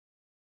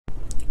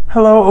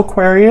Hello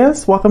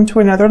Aquarius, welcome to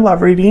another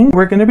love reading.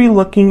 We're going to be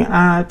looking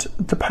at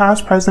the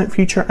past, present,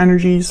 future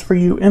energies for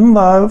you in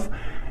love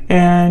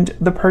and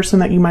the person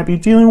that you might be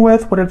dealing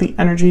with. What are the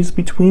energies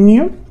between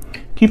you?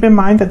 Keep in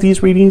mind that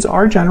these readings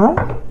are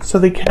general, so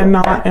they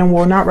cannot and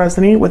will not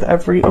resonate with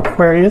every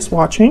Aquarius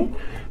watching.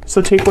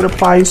 So take what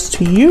applies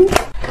to you.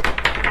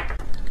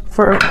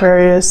 For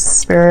Aquarius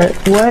Spirit,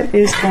 what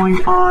is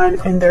going on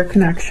in their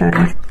connection?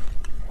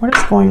 What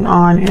is going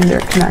on in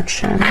their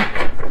connection?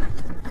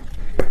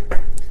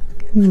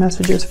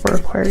 Messages for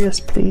Aquarius,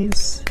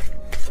 please.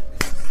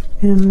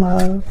 In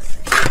love.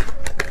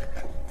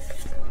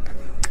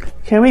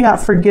 Okay, we got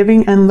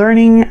forgiving and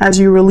learning. As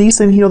you release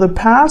and heal the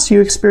past,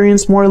 you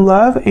experience more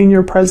love in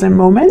your present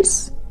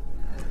moments.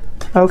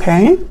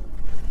 Okay,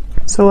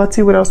 so let's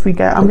see what else we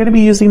get. I'm going to be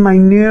using my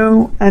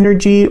new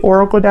energy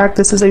oracle deck.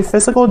 This is a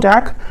physical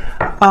deck.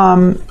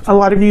 A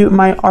lot of you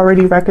might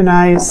already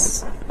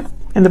recognize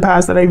in the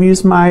past that I've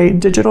used my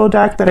digital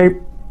deck that I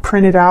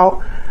printed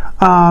out.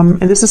 And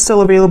this is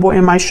still available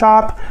in my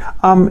shop.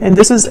 And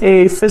this is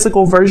a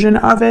physical version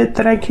of it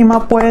that I came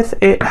up with.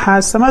 It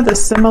has some of the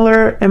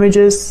similar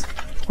images,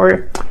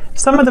 or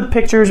some of the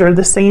pictures are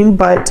the same,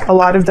 but a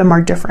lot of them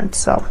are different.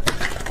 So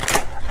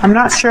I'm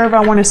not sure if I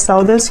want to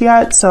sell this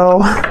yet,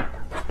 so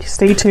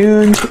stay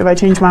tuned if I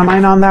change my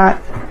mind on that.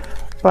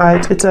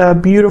 But it's a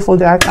beautiful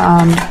deck,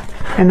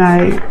 and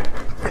I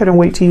couldn't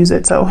wait to use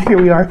it. So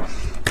here we are.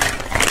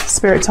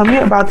 Spirit, tell me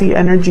about the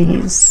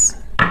energies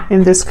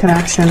in this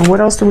connection.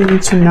 What else do we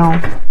need to know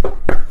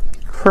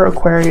for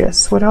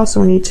Aquarius? What else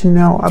do we need to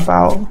know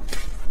about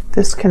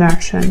this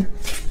connection?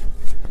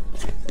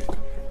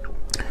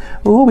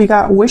 Ooh, we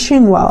got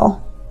wishing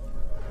well.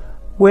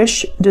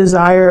 Wish,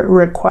 desire,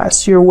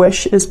 request. Your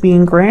wish is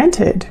being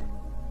granted.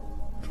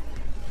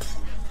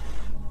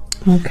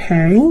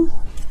 Okay.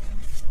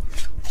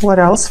 What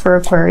else for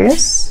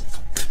Aquarius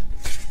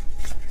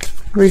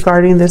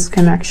regarding this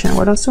connection?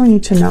 What else do we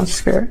need to know,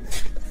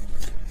 Spirit?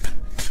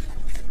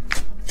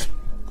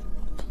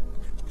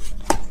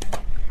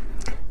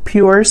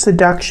 Pure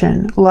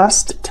seduction,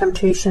 lust,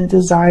 temptation,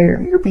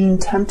 desire. You're being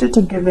tempted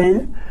to give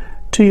in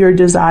to your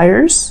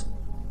desires.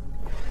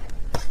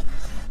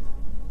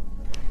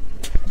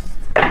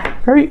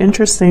 Very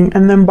interesting.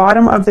 And then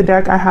bottom of the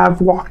deck, I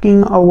have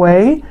walking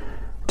away,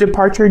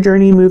 departure,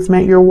 journey,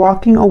 movement. You're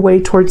walking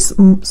away towards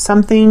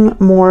something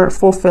more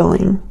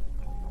fulfilling.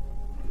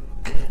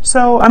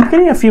 So I'm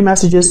getting a few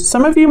messages.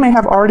 Some of you may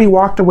have already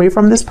walked away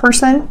from this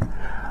person.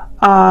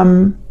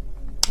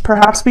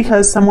 Perhaps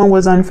because someone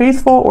was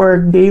unfaithful or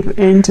gave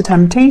in to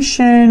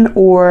temptation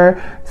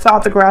or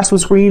thought the grass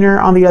was greener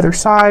on the other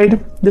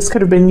side. This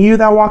could have been you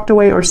that walked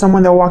away or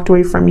someone that walked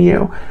away from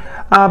you.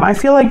 I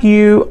feel like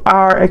you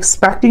are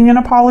expecting an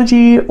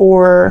apology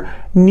or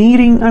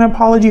needing an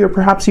apology, or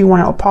perhaps you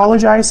want to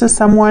apologize to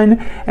someone.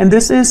 And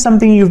this is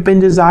something you've been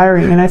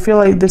desiring. And I feel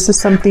like this is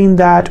something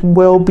that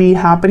will be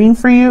happening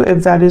for you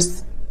if that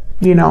is,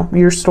 you know,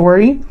 your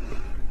story.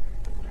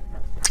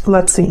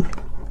 Let's see.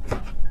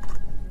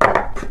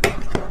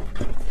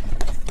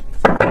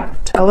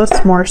 Tell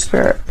us more,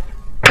 Spirit,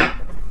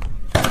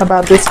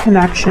 about this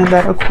connection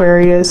that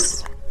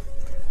Aquarius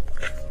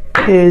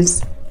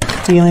is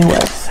dealing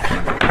with.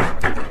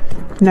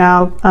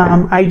 Now,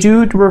 I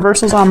do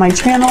reversals on my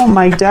channel.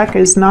 My deck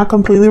is not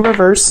completely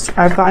reversed.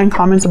 I've gotten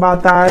comments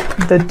about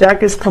that. The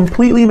deck is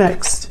completely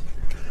mixed.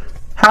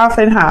 Half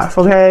and half,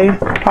 okay?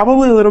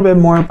 Probably a little bit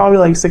more, probably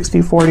like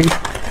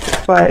 60-40.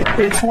 But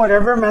it's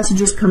whatever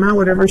messages come out,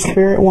 whatever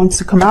Spirit wants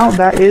to come out,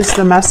 that is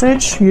the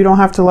message. You don't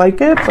have to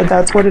like it, but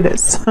that's what it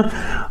is.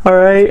 All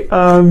right.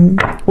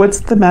 What's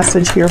the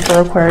message here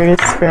for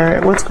Aquarius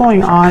Spirit? What's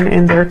going on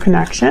in their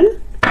connection?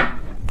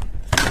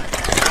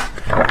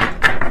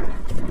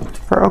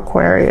 For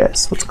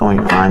Aquarius, what's going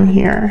on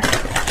here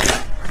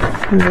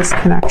in this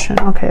connection?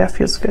 Okay, that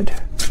feels good.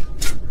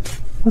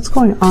 What's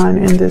going on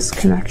in this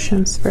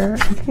connection,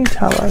 Spirit? What can you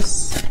tell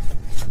us?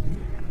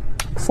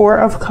 Four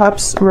of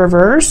Cups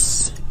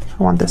reverse.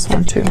 I want this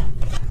one too.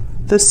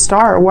 The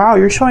Star. Wow,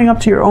 you're showing up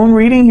to your own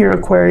reading here,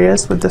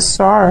 Aquarius, with the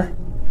Star.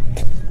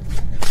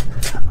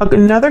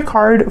 Another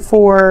card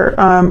for,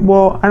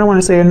 well, I don't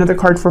want to say another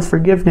card for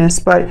forgiveness,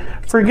 but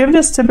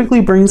forgiveness typically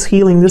brings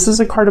healing. This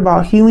is a card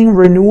about healing,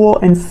 renewal,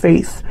 and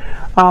faith.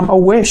 A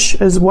wish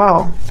as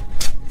well.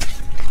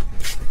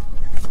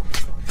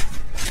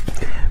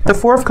 The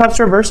Four of Cups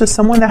reverse is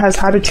someone that has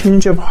had a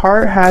change of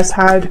heart, has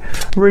had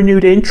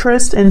renewed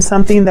interest in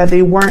something that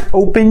they weren't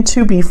open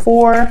to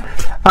before.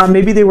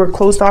 Maybe they were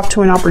closed off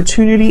to an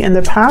opportunity in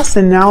the past,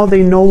 and now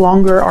they no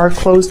longer are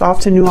closed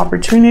off to new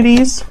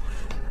opportunities.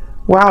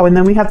 Wow, and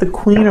then we have the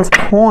Queen of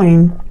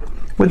Coin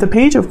with the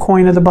Page of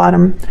Coin at the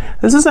bottom.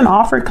 This is an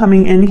offer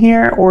coming in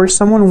here, or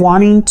someone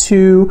wanting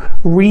to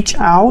reach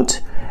out,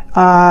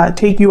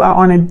 take you out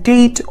on a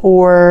date,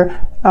 or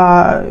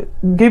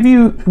give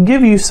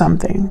you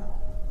something.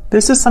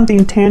 This is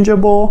something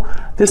tangible.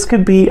 This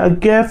could be a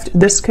gift.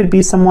 This could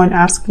be someone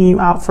asking you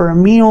out for a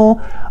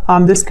meal.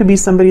 This could be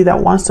somebody that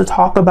wants to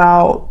talk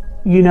about,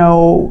 you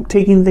know,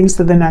 taking things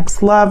to the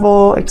next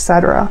level,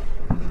 etc.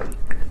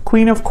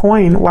 Queen of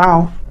Coin.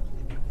 Wow.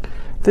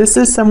 This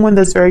is someone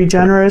that's very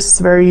generous,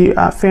 very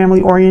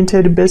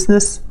family-oriented,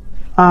 business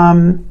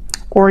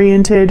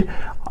oriented.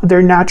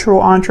 They're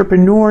natural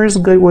entrepreneurs,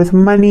 good with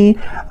money.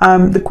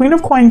 The Queen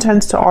of Coins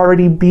tends to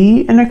already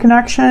be in a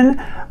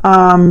connection.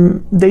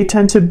 They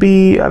tend to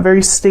be a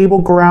very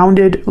stable,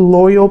 grounded,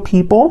 loyal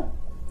people.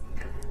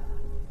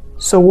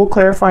 So we'll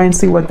clarify and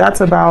see what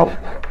that's about.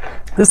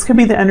 This could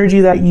be the energy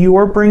that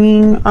you're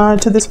bringing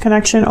to this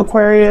connection,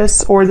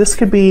 Aquarius, or this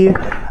could be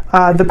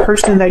the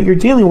person that you're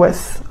dealing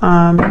with.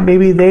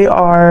 Maybe they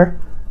are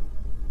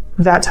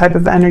that type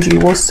of energy.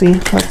 We'll see.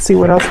 Let's see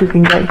what else we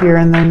can get here,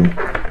 and then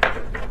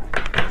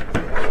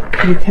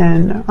you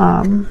can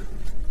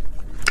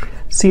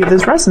see if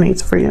this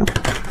resonates for you.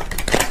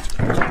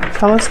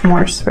 Tell us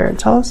more, Spirit.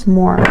 Tell us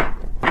more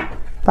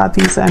about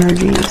these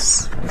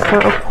energies for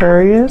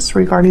Aquarius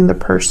regarding the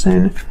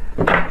person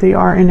they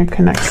are in a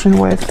connection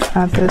with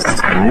at this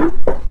time.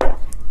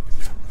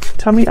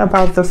 Tell me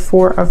about the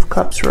Four of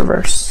Cups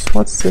reverse.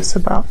 What's this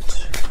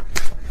about?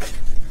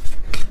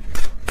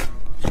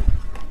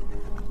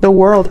 The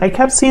World. I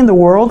kept seeing the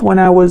World when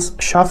I was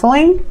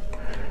shuffling.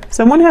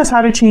 Someone has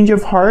had a change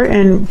of heart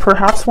and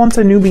perhaps wants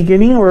a new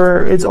beginning,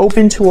 or is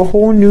open to a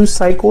whole new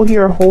cycle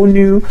here, a whole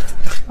new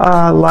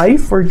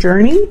life or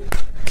journey.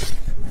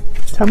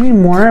 Tell me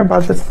more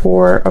about the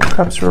Four of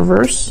Cups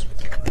reverse.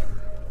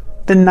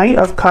 The Knight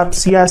of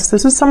Cups. Yes,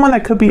 this is someone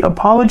that could be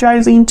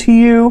apologizing to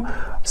you,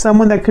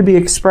 someone that could be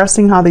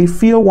expressing how they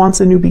feel, wants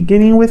a new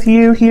beginning with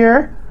you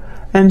here.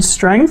 And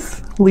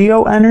Strength,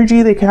 Leo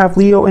energy. They could have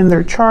Leo in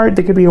their chart.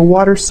 They could be a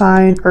water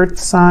sign, earth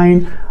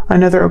sign,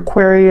 another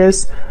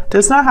Aquarius.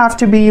 Does not have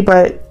to be,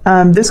 but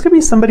this could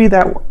be somebody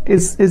that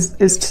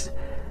is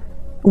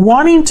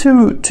wanting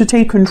to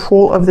take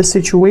control of the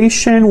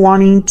situation,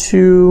 wanting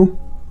to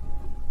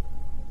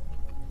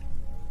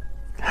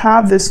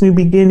have this new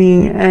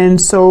beginning, and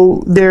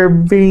so they're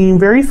being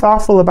very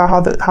thoughtful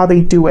about how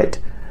they do it.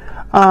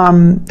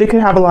 They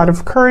could have a lot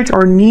of courage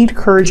or need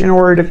courage in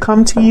order to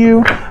come to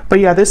you. But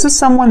yeah, this is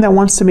someone that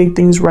wants to make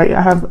things right.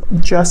 I have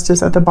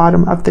Justice at the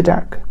bottom of the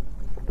deck.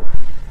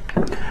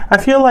 I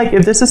feel like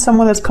if this is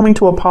someone that's coming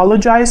to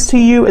apologize to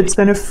you, it's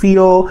going to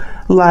feel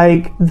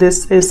like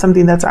this is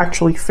something that's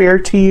actually fair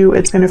to you.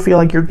 It's going to feel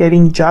like you're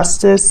getting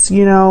justice,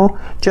 you know,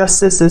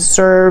 justice is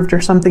served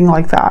or something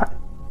like that.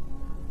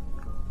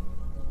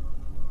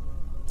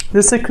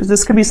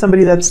 This could be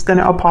somebody that's going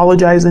to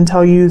apologize and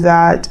tell you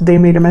that they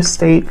made a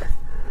mistake,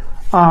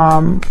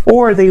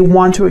 or they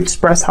want to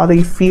express how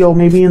they feel.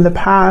 Maybe in the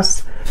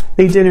past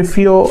they didn't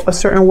feel a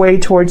certain way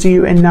towards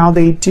you and now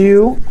they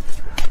do.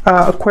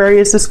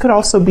 Aquarius, this could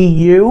also be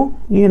you,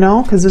 you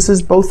know, because this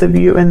is both of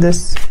you in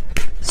this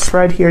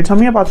spread here. Tell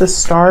me about the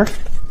Star.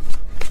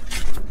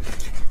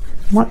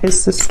 What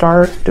is the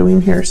Star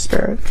doing here,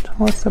 Spirit?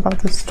 Tell us about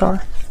the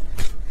Star.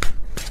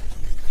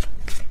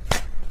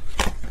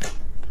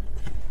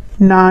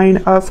 Nine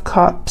of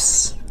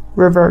Cups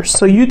reverse.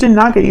 So you did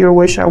not get your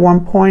wish at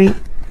one point.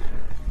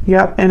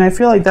 Yep, and I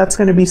feel like that's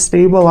going to be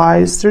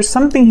stabilized. There's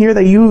something here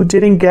that you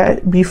didn't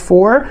get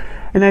before,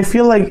 and I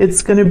feel like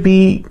it's going to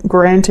be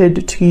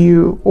granted to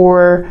you,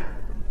 or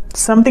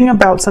something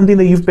about something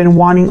that you've been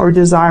wanting or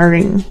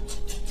desiring.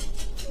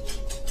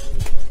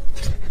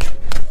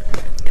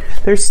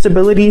 There's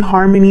stability,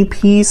 harmony,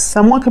 peace.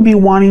 Someone could be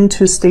wanting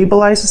to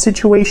stabilize the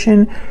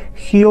situation,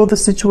 heal the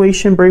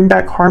situation, bring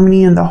back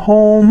harmony in the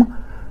home.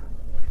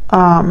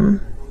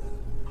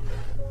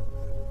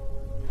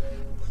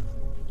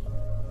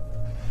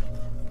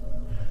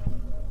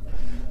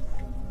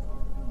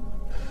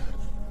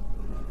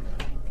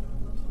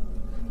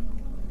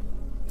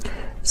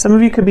 Some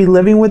of you could be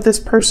living with this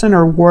person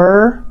or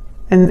were,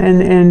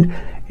 and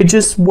it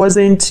just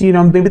wasn't, you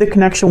know, maybe the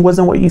connection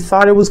wasn't what you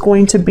thought it was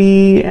going to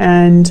be,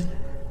 and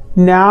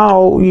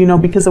now, you know,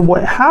 because of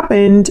what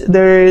happened,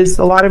 there is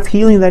a lot of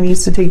healing that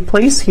needs to take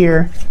place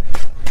here.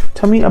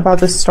 Tell me about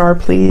the Star,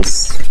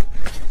 please.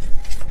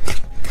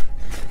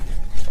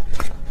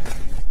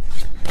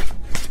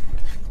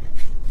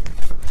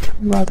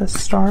 About the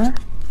Star.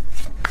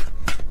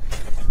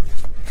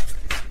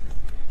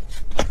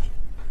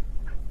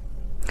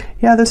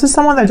 Yeah, this is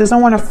someone that doesn't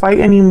want to fight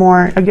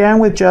anymore. Again,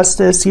 with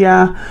Justice,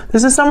 yeah.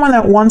 This is someone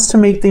that wants to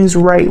make things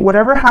right.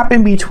 Whatever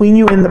happened between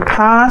you in the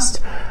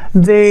past,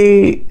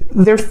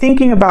 they're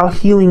thinking about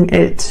healing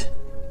it.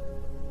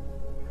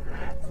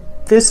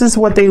 This is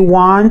what they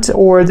want,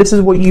 or this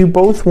is what you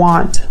both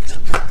want.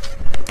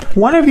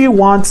 One of you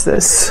wants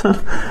this.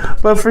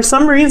 But for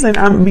some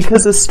reason,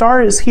 because the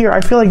Star is here, I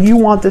feel like you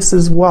want this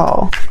as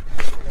well.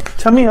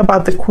 Tell me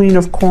about the Queen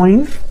of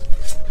Coin.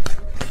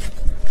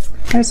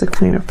 There's the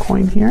Queen of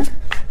Coin here.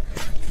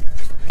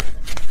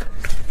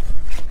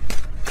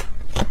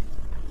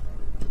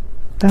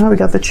 Now we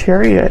got the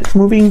Chariot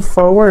moving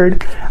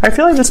forward. I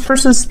feel like this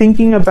person's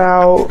thinking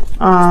about,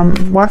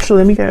 well, actually,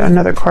 let me get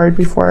another card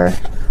before.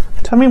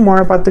 Tell me more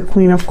about the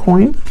Queen of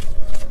Coin.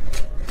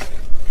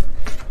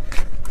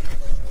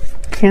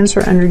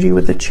 Cancer energy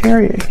with the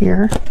Chariot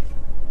here.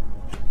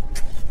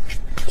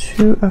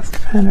 Two of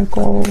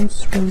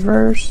Pentacles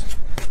reverse.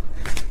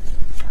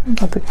 How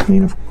about the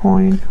Queen of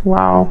Coin?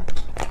 Wow.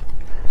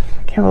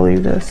 Can't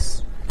believe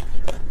this.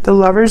 The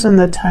Lovers and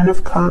the Ten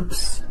of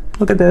Cups.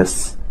 Look at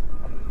this.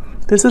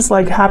 This is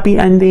like happy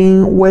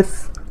ending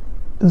with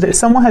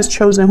someone has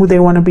chosen who they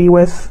want to be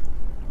with.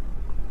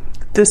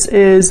 This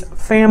is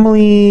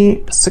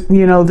family,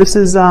 you know, this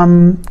is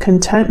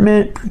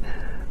contentment,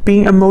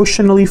 being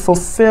emotionally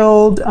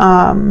fulfilled.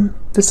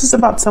 This is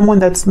about someone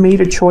that's made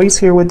a choice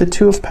here with the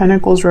Two of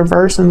Pentacles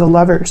reverse and the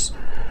Lovers.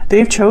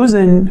 They've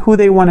chosen who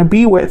they want to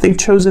be with. They've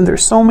chosen their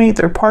soulmate,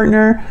 their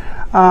partner.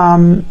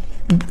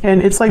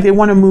 And it's like they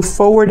want to move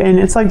forward, and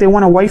it's like they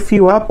want to wife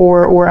you up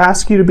or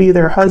ask you to be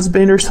their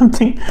husband or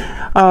something,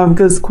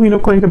 because Queen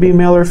of Coin could be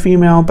male or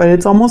female, but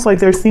it's almost like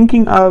they're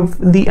thinking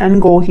of the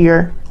end goal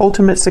here,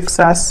 ultimate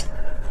success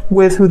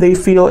with who they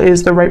feel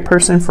is the right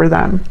person for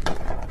them.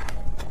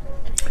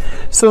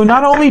 So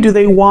not only do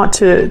they want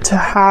to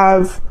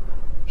have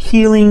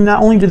healing,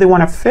 not only do they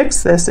want to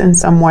fix this in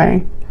some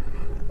way,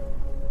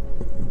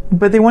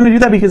 but they want to do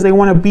that because they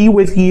want to be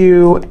with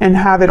you and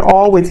have it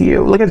all with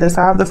you. Look at this.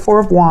 I have the Four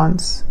of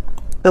Wands,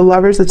 the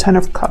Lovers, the Ten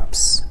of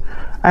Cups.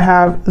 I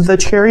have the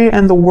Chariot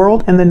and the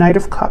World and the Knight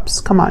of Cups.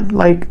 Come on.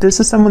 Like, this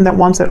is someone that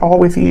wants it all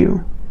with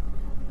you.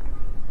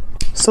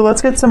 So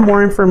let's get some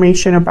more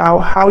information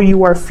about how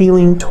you are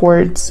feeling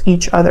towards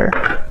each other.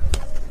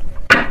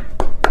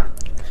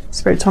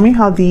 Spirit, tell me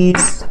how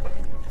these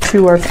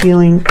two are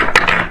feeling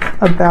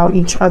about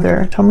each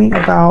other. Tell me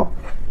about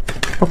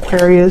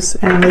Aquarius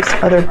and this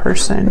other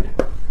person.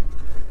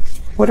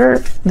 What are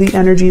the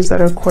energies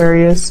that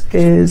Aquarius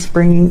is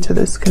bringing to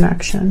this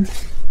connection?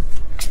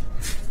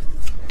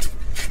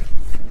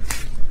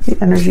 The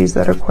energies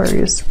that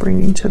Aquarius is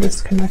bringing to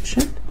this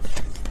connection.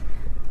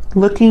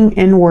 Looking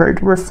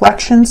inward,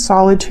 reflection,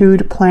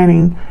 solitude,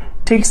 planning.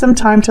 Take some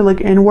time to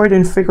look inward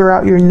and figure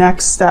out your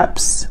next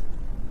steps.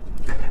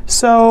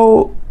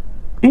 So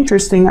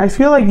interesting. I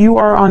feel like you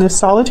are on a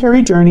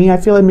solitary journey. I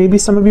feel like maybe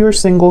some of you are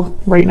single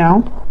right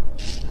now.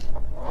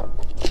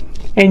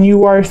 And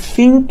you are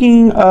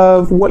thinking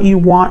of what you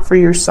want for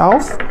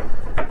yourself.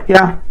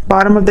 Yeah,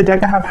 bottom of the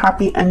deck I have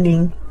happy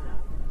ending.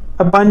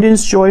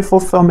 Abundance, joy,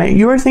 fulfillment.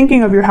 You are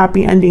thinking of your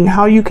happy ending,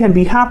 how you can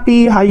be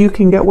happy, how you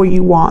can get what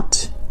you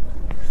want.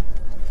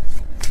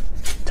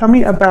 Tell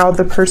me about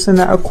the person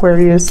that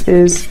Aquarius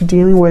is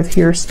dealing with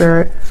here,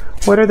 Spirit.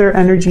 What are their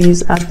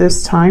energies at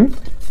this time?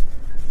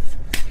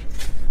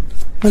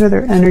 What are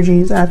their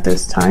energies at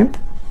this time?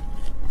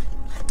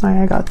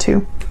 I got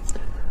two.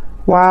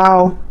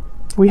 Wow.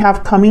 We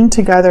have coming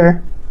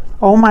together.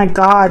 Oh my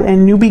God.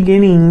 And new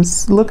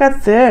beginnings. Look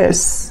at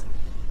this.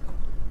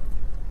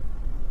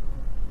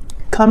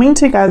 Coming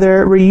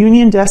together,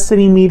 reunion,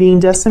 destiny meeting.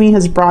 Destiny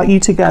has brought you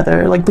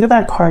together. Like, look at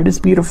that card. It's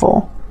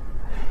beautiful.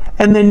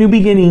 And then new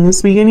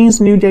beginnings.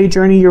 Beginnings, new day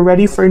journey. You're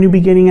ready for a new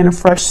beginning and a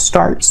fresh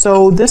start.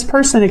 So this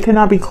person, it could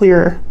not be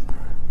clearer.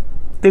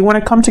 They want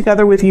to come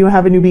together with you and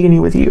have a new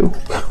beginning with you.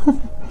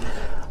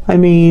 I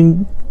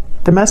mean,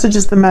 the message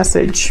is the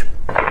message.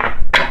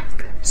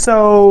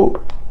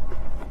 So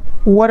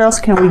what else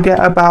can we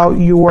get about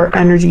your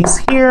energies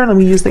here? Let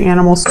me use the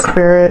animal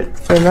spirit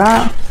for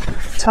that.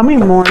 Tell me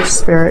more,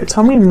 Spirit.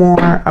 Tell me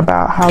more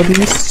about how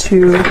these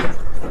two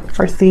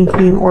are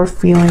thinking or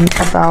feeling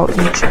about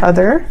each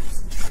other.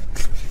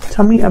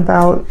 Tell me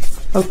about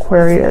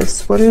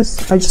Aquarius. What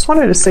is, I just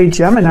wanted to say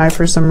Gemini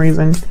for some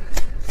reason.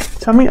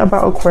 Tell me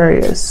about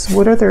Aquarius.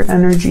 What are their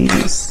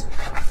energies?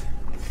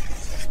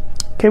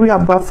 Okay, we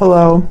got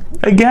Buffalo.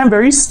 Again,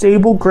 very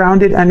stable,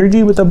 grounded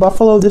energy with the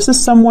Buffalo. This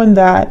is someone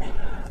that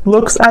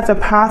looks at the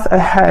path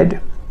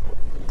ahead.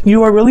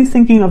 You are really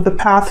thinking of the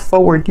path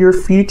forward, your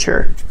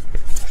future.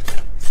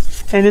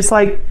 And it's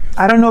like,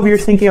 I don't know if you're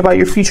thinking about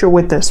your future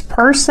with this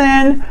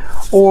person,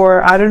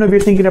 or I don't know if you're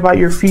thinking about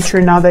your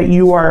future now that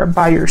you are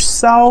by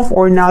yourself,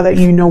 or now that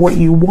you know what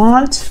you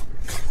want.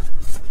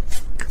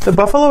 The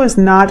Buffalo is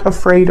not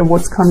afraid of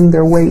what's coming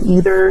their way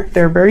either.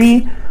 They're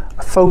very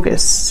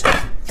focused.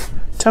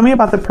 Tell me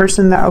about the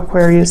person that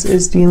Aquarius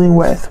is dealing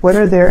with. What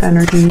are their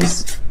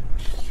energies?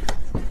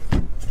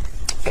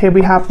 Okay,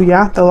 we have,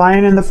 yeah, the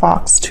Lion and the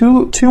Fox.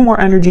 Two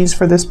more energies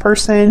for this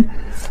person.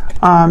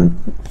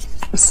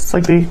 It's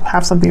like they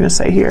have something to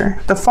say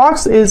here. The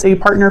Fox is a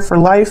partner for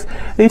life.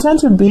 They tend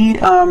to be,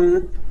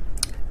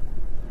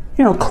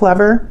 you know,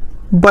 clever.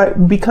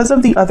 But because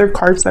of the other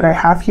cards that I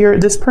have here,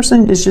 this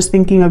person is just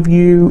thinking of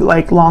you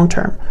like long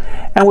term.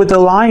 And with the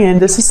Lion,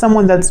 this is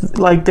someone that's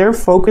like, they're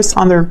focused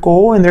on their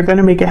goal and they're going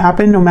to make it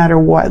happen no matter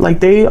what. Like,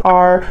 they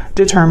are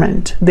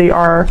determined. They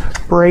are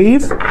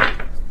brave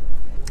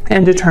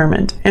and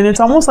determined. And it's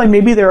almost like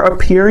maybe they're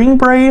appearing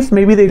brave.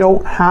 Maybe they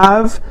don't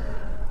have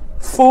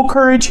full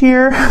courage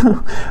here,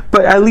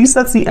 but at least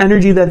that's the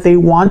energy that they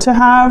want to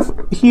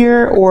have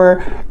here.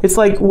 Or it's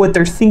like what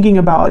they're thinking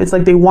about. It's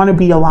like they want to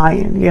be a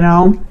lion, you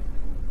know?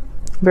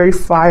 Very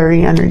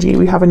fiery energy.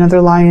 We have another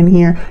Lion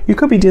here. You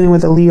could be dealing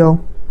with a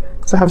Leo.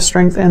 So I have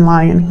Strength and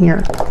Lion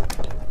here.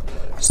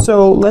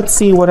 So let's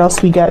see what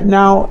else we get.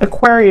 Now,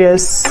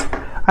 Aquarius,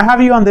 I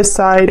have you on this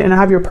side and I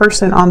have your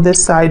person on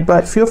this side,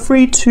 but feel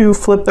free to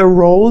flip the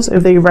roles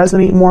if they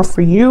resonate more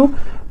for you,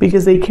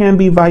 because they can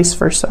be vice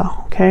versa,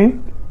 okay?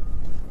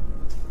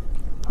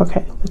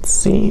 Okay, let's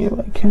see if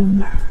I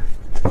can.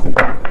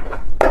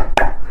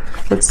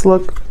 Let's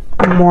look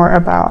more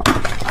about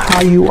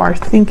how you are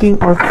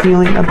thinking or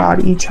feeling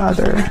about each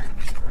other.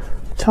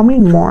 Tell me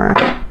more,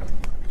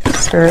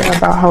 Spirit,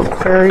 about how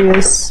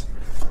Aquarius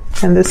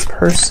and this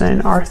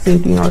person are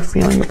thinking or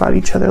feeling about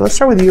each other. Let's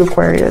start with you,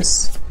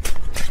 Aquarius.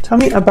 Tell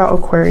me about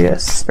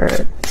Aquarius,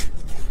 Spirit.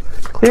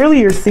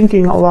 Clearly you're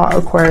thinking a lot,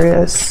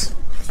 Aquarius.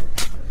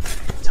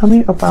 Tell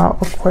me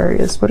about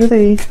Aquarius. What are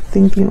they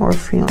thinking or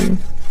feeling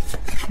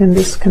in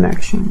this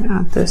connection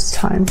at this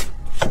time?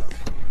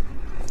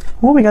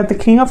 Oh, we got the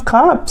King of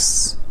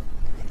Cups.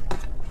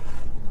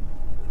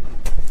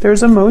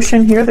 There's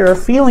emotion here. There are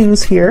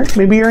feelings here.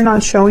 Maybe you're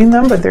not showing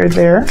them, but they're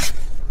there.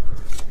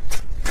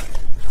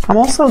 I'm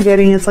also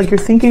getting, it's like you're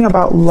thinking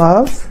about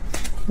love.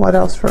 What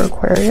else for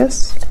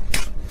Aquarius?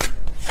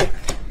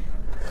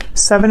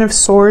 Seven of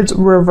Swords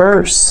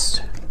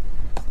reversed.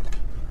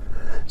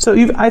 So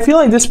I feel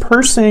like this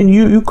person,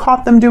 you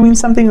caught them doing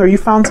something, or you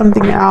found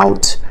something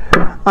out.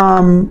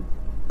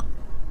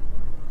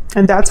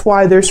 And that's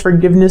why there's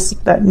forgiveness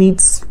that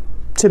needs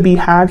to be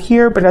had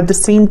here. But at the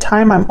same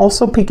time, I'm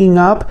also picking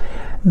up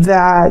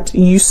that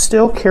you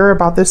still care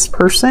about this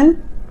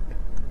person.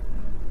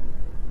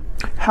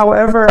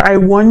 However, I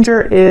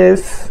wonder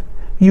if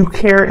you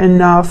care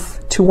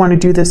enough to want to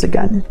do this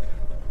again.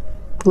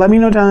 Let me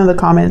know down in the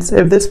comments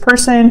if this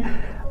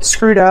person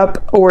screwed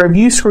up, or if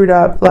you screwed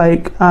up,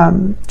 like,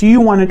 do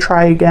you want to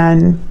try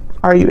again?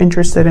 Are you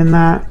interested in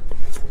that?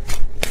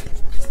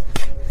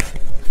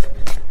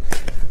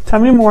 Tell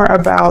me more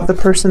about the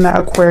person that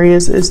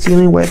Aquarius is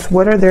dealing with.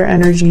 What are their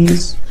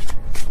energies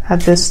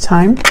at this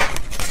time?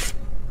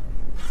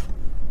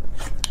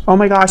 Oh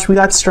my gosh, we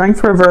got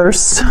Strength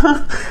reversed.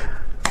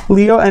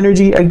 Leo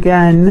energy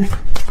again.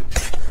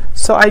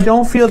 So I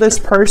don't feel this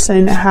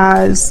person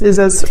is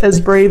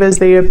as brave as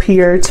they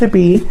appear to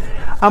be.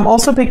 I'm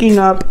also picking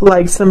up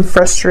like some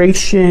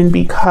frustration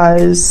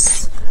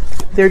because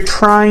they're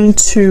trying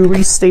to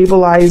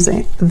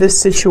restabilize this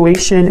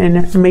situation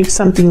and make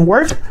something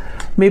work.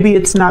 Maybe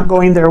it's not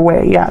going their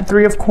way. Yeah,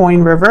 Three of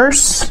Coin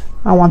reverse.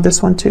 I want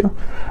this one too.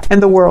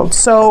 And the World.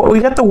 So we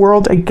got the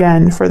World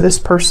again for this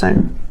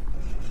person.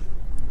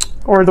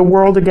 Or the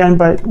World again,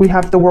 but we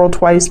have the World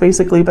twice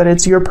basically, but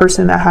it's your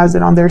person that has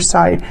it on their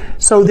side.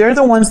 So they're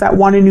the ones that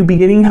want a new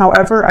beginning.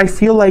 However, I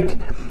feel like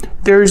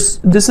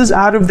this is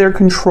out of their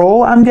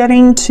control. I'm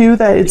getting too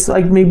that it's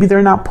like maybe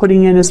they're not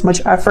putting in as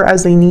much effort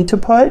as they need to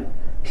put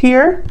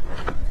here.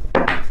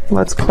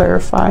 Let's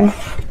clarify.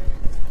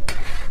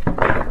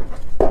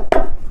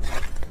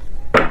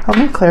 Help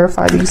me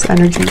clarify these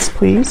energies,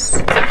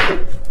 please,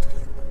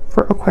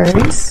 for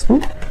Aquarius.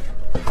 Ooh.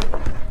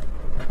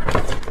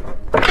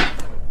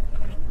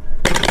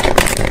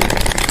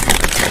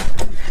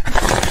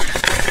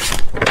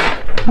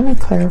 Let me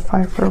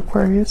clarify for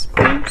Aquarius,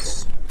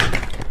 please.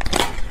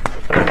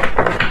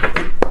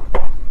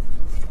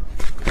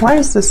 Why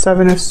is the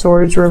Seven of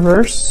Swords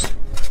reverse?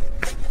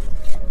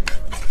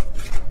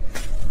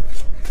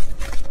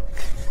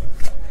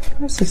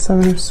 Why is the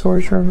Seven of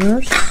Swords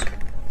reverse?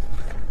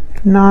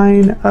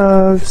 Nine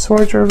of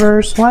Swords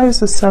reverse. Why is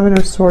the Seven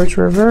of Swords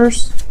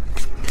reverse?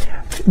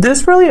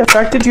 This really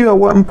affected you at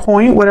one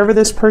point, whatever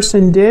this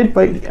person did,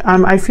 but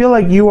I feel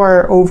like you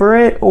are over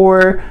it,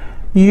 or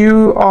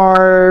you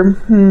are,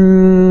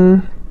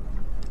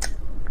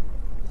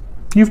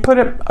 you've put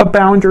a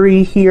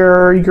boundary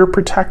here, you're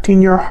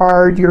protecting your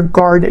heart, you're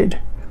guarded.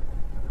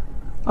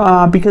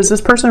 Because this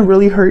person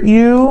really hurt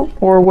you,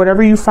 or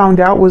whatever you found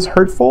out was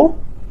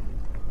hurtful.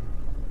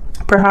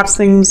 Perhaps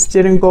things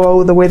didn't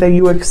go the way that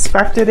you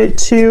expected it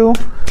to.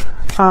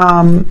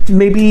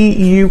 Maybe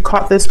you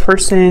caught this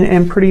person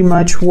and pretty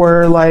much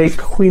were like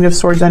Queen of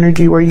Swords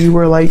energy, where you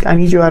were like, I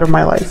need you out of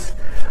my life.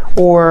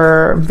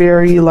 Or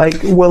very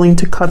like willing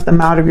to cut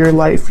them out of your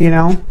life, you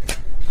know?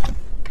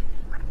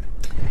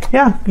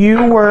 Yeah,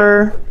 you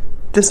were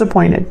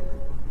disappointed.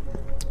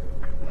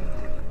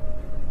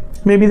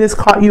 Maybe this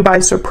caught you by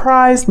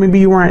surprise. Maybe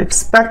you weren't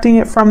expecting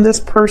it from this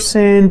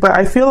person. But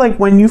I feel like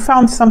when you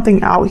found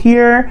something out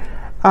here,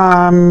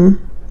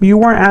 you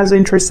weren't as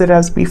interested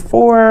as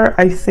before.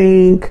 I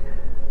think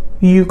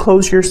you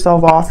closed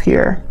yourself off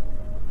here.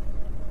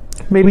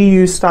 Maybe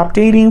you stopped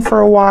dating for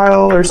a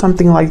while or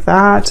something like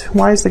that.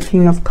 Why is the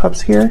King of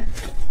Cups here?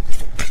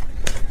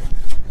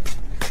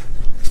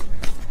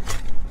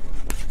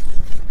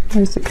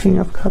 Why is the King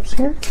of Cups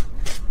here?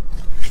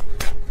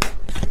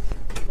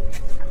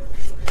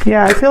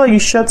 Yeah, I feel like you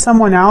shut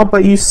someone out,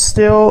 but you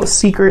still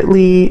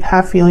secretly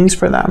have feelings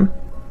for them.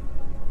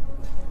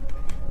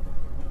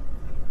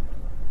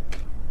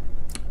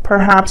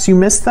 Perhaps you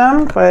miss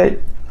them, but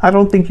I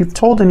don't think you've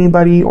told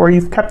anybody, or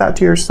you've kept that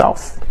to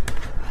yourself.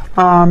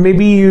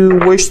 Maybe you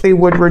wish they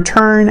would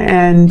return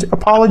and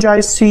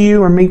apologize to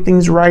you or make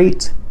things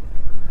right,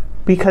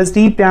 because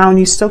deep down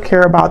you still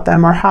care about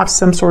them or have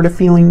some sort of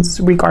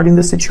feelings regarding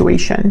the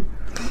situation.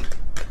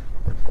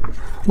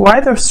 Why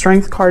the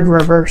Strength card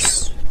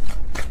reverse?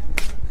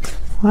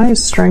 Why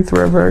is Strength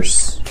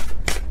reverse?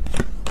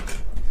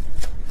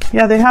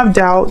 Yeah, they have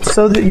doubts.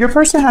 So your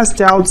person has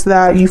doubts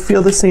that you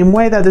feel the same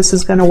way, that this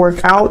is going to work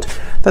out,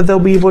 that they'll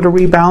be able to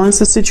rebalance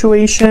the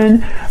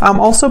situation. I'm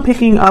also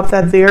picking up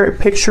that they're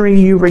picturing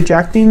you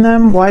rejecting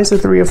them. Why is the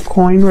Three of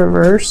Coins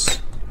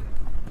reverse?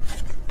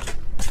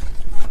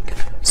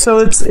 So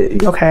it's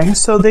okay.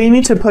 So they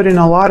need to put in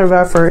a lot of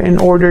effort in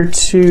order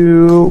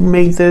to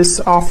make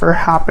this offer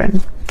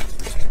happen.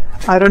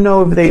 I don't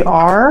know if they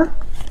are.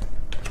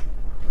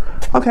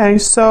 Okay,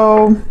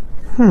 so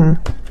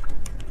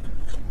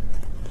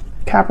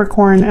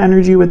Capricorn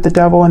energy with the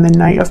Devil and the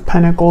Knight of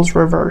Pentacles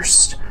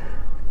reversed.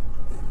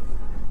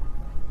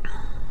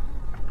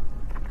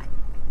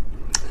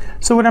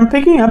 So what I'm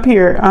picking up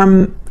here,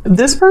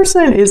 this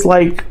person is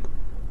like,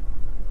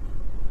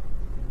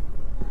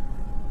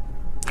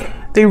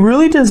 they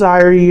really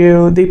desire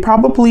you. They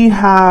probably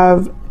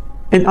have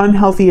an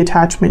unhealthy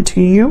attachment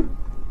to you.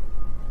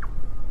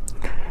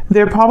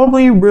 They're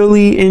probably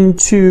really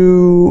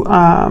into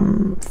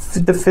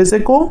the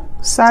physical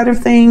side of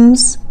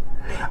things.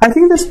 I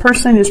think this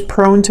person is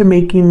prone to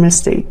making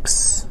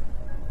mistakes.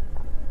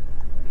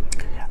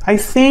 I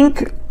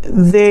think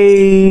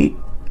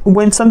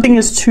when something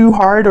is too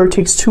hard or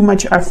takes too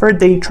much effort,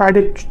 they try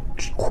to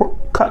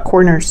cut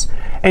corners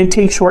and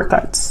take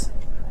shortcuts.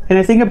 And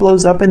I think it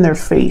blows up in their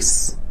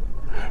face.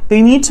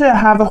 They need to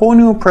have a whole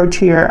new approach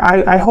here.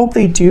 I hope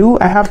they do.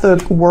 I have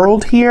the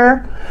World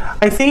here.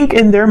 I think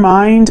in their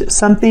mind,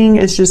 something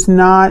is just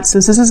not,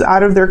 since this is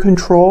out of their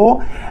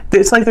control,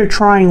 it's like they're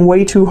trying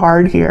way too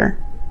hard here.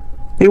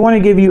 They want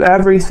to give you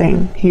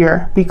everything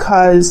here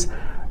because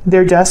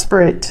they're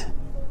desperate.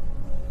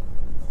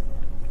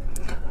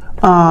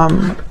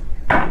 I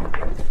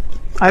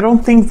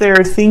don't think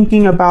they're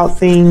thinking about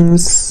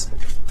things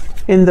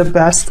in the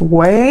best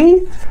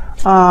way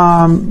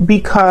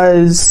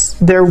because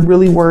they're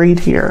really worried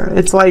here.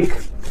 It's like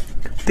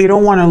they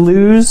don't want to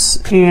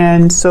lose,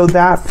 and so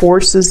that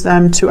forces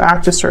them to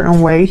act a certain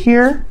way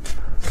here.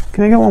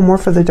 Can I get one more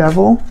for the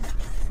Devil?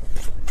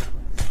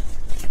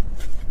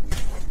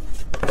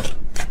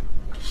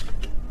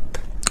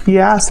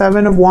 Yeah,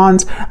 Seven of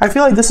Wands. I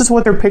feel like this is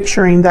what they're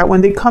picturing, that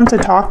when they come to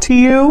talk to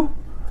you,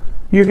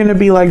 you're going to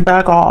be like,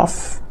 back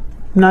off,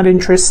 not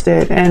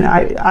interested. And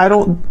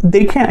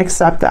they can't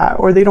accept that,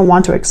 or they don't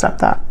want to accept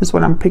that, is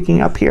what I'm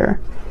picking up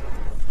here.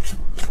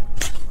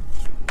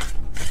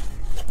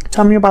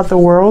 Tell me about the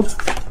World.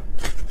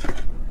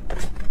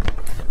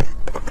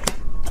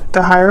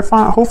 The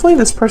Hierophant. Hopefully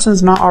this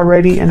person's not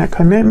already in a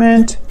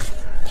commitment.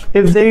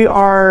 If they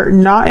are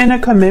not in a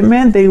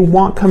commitment, they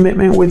want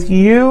commitment with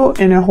you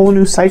in a whole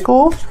new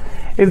cycle.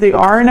 If they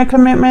are in a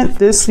commitment,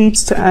 this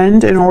needs to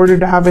end in order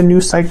to have a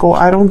new cycle.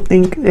 I don't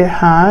think it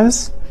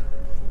has.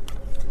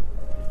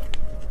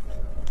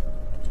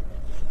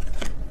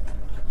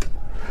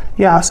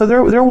 Yeah, so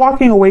they're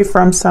walking away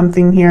from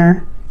something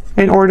here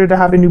in order to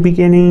have a new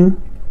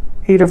beginning.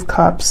 Eight of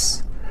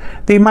Cups.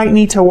 They might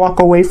need to walk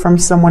away from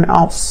someone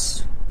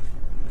else.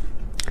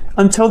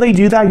 Until they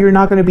do that, you're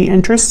not going to be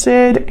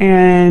interested,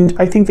 and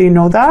I think they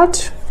know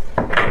that.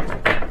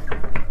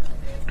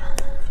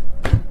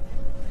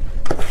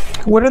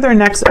 What are their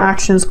next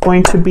actions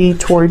going to be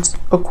towards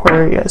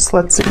Aquarius?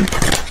 Let's see.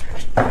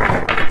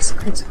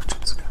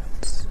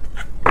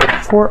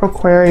 For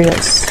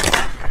Aquarius,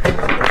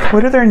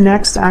 what are their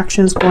next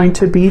actions going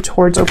to be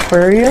towards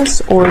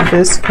Aquarius or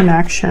this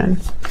connection?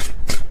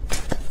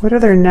 What are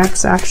their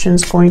next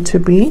actions going to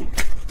be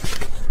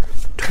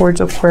towards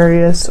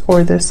Aquarius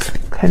or this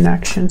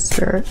connection,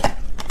 Spirit?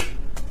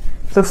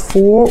 The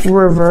Fool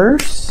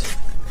reverse.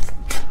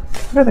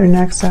 What are their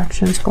next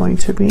actions going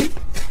to be?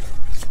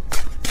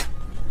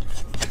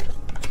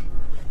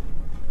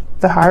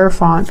 The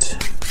Hierophant.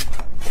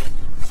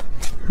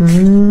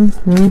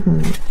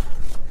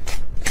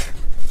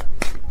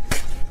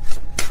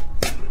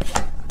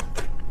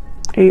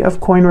 Eight of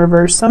Coins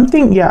reverse.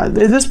 Something, yeah,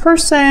 this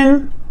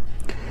person,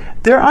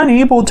 they're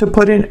unable to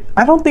put in,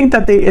 I don't think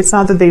that it's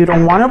not that they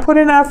don't want to put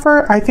in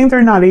effort. I think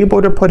they're not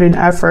able to put in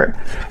effort.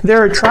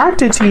 They're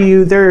attracted to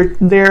you.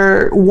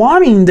 They're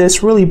wanting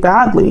this really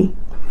badly.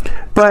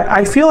 But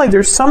I feel like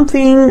there's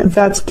something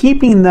that's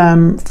keeping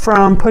them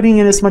from putting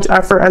in as much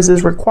effort as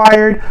is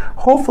required.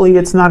 Hopefully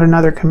it's not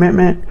another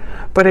commitment.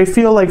 But I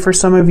feel like for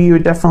some of you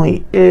it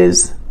definitely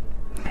is.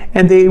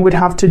 And they would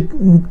have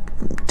to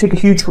take a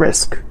huge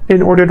risk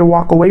in order to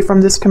walk away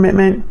from this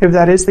commitment, if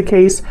that is the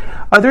case.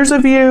 Others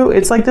of you,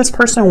 it's like this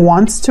person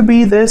wants to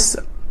be this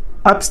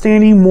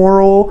upstanding,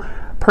 moral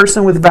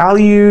person with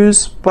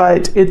values,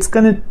 but it's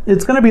gonna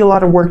be a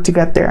lot of work to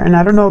get there. And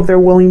I don't know if they're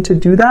willing to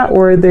do that,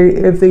 or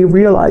if they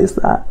realize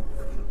that.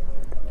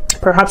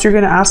 Perhaps you're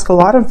going to ask a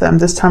lot of them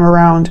this time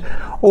around,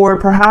 or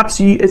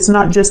perhaps it's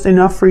not just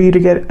enough for you to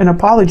get an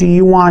apology.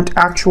 You want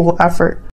actual effort.